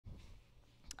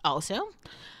Also,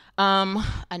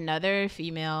 another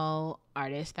female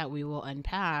artist that we will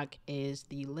unpack is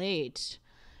the late,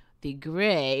 the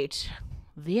great,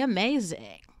 the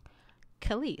amazing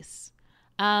Kelis.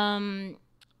 Um,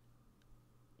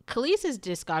 Kelis's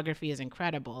discography is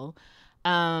incredible.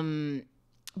 Um,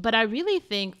 but I really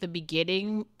think the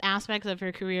beginning aspects of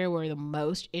her career were the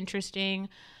most interesting.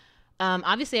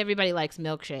 Obviously, everybody likes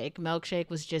Milkshake. Milkshake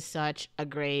was just such a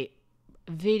great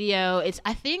video. It's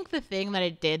I think the thing that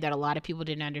it did that a lot of people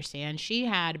didn't understand. She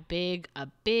had a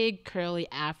big curly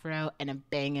afro and a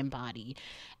banging body,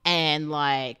 and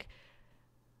like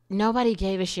nobody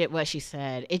gave a shit what she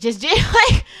said. It just did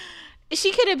like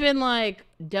she could have been like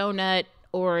donut,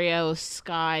 Oreo,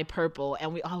 sky, purple,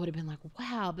 and we all would have been like,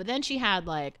 wow. But then she's got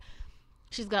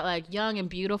like young and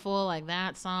beautiful, like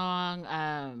that song.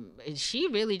 She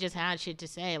really just had shit to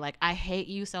say. Like, I hate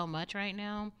you so much right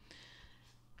now.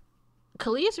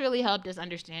 Khalees really helped us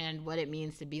understand what it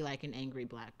means to be like an angry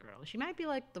black girl. She might be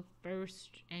like the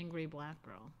first angry black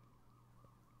girl.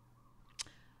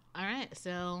 All right,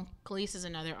 so Khalees is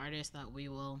another artist that we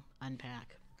will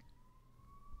unpack.